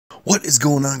What is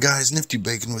going on, guys?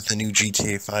 NiftyBacon with a new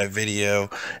GTA 5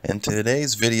 video, and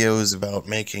today's video is about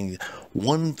making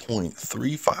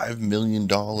 $1.35 million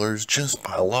just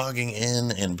by logging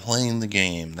in and playing the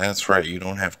game. That's right, you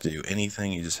don't have to do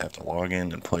anything, you just have to log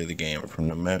in and play the game from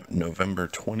November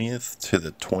 20th to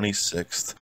the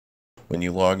 26th. When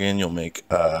you log in, you'll make,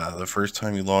 the first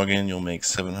time you log in, you'll make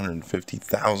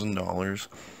 $750,000.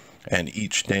 And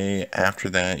each day after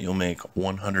that, you'll make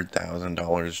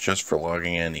 $100,000 just for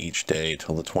logging in each day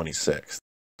till the 26th.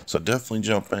 So definitely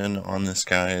jump in on this,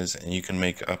 guys, and you can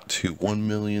make up to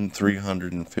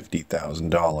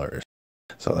 $1,350,000.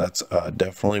 So that's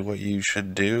definitely what you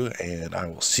should do, and I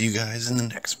will see you guys in the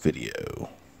next video.